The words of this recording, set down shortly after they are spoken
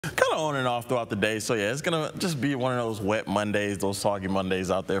on and off throughout the day. So yeah, it's gonna just be one of those wet Mondays, those soggy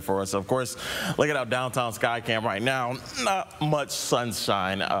Mondays out there for us. Of course, look at our downtown Skycam right now. Not much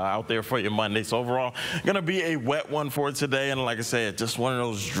sunshine out there for your Monday. So overall, gonna be a wet one for today. And like I said, just one of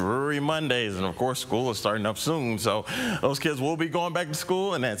those dreary Mondays. And of course, school is starting up soon. So those kids will be going back to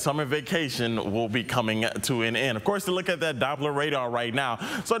school, and that summer vacation will be coming to an end. Of course, to look at that Doppler radar right now,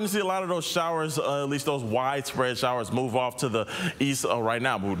 starting to see a lot of those showers, at least those widespread showers, move off to the east right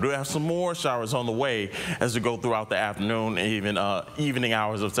now. But we do have some more showers on the way as we go throughout the afternoon and even evening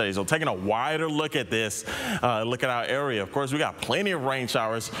hours of today. So taking a wider look at this, look at our area. Of course, we got plenty of rain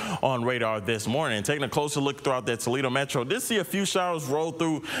showers on radar this morning. Taking a closer look throughout that Toledo Metro, did see a few showers roll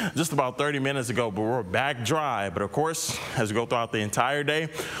through just about 30 minutes ago, but we're back dry. But of course, as we go throughout the entire day,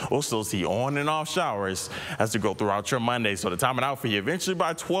 we'll still see on and off showers as we go throughout your Monday. So to time it out for you, eventually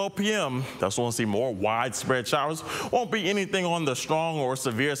by 12 p.m., that's when we'll see more widespread showers. Won't be anything on the strong or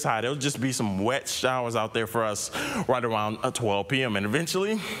severe side. It'll just be some wet showers out there for us right around 12 p.m. And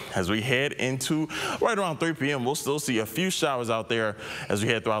eventually, as we head into right around 3 p.m., we'll still see a few showers out there as we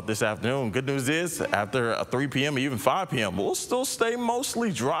head throughout this afternoon. Good news is, after 3 p.m. even 5 p.m., we'll still stay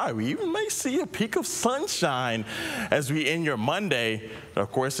mostly dry. We even may see a peak of sunshine as we end your Monday.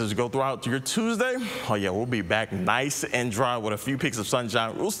 Of course, as we go throughout your Tuesday, oh yeah, we'll be back nice and dry with a few peaks of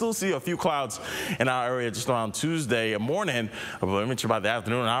sunshine. We'll still see a few clouds in our area just around Tuesday morning, but eventually by the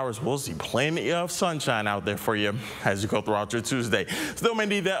afternoon hours, we'll see plenty of sunshine out there for you as you go throughout your Tuesday. Still may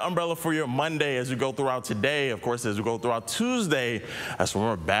need that umbrella for your Monday as we go throughout today. Of course, as we go throughout Tuesday, that's when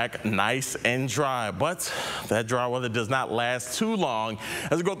we're back nice and dry. But that dry weather does not last too long.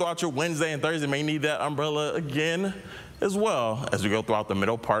 As we go throughout your Wednesday and Thursday, may need that umbrella again as well as we go throughout the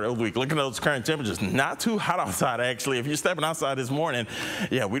middle part of the week. Looking at those current temperatures, not too hot outside actually. If you're stepping outside this morning,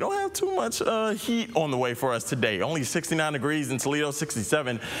 yeah, we don't have too much heat on the way for us today. Only 69 degrees in Toledo,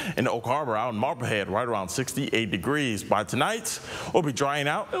 67 in Oak Harbor, out in Marblehead, right around 68 degrees. By tonight, we'll be drying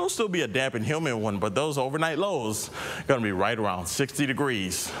out. It'll still be a damp and humid one, but those overnight lows gonna be right around 60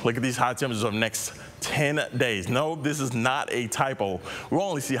 degrees. Look at these high temperatures of the next 10 days. No, this is not a typo. We'll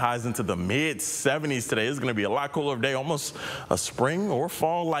only see highs into the mid-70s today. It's going to be a lot cooler day, almost a spring or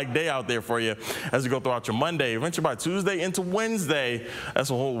fall-like day out there for you as we go throughout your Monday. Eventually by Tuesday into Wednesday,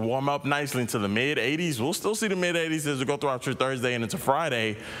 that's when we'll warm up nicely into the mid-80s. We'll still see the mid-80s as we go throughout your Thursday and into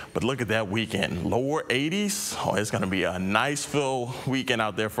Friday. But look at that weekend. Lower 80s. Oh, it's going to be a nice full weekend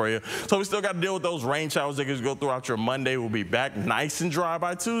out there for you. So we still got to deal with those rain showers as we go throughout your Monday. We'll be back nice and dry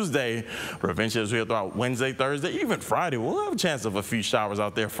by Tuesday. But eventually as we throughout Wednesday, Thursday, even Friday, we'll have a chance of a few showers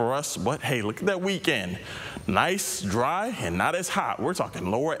out there for us. But hey, look at that weekend. Nice, dry, and not as hot. We're talking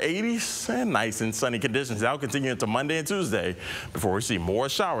lower 80s and nice and sunny conditions. That'll continue into Monday and Tuesday before we see more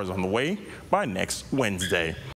showers on the way by next Wednesday.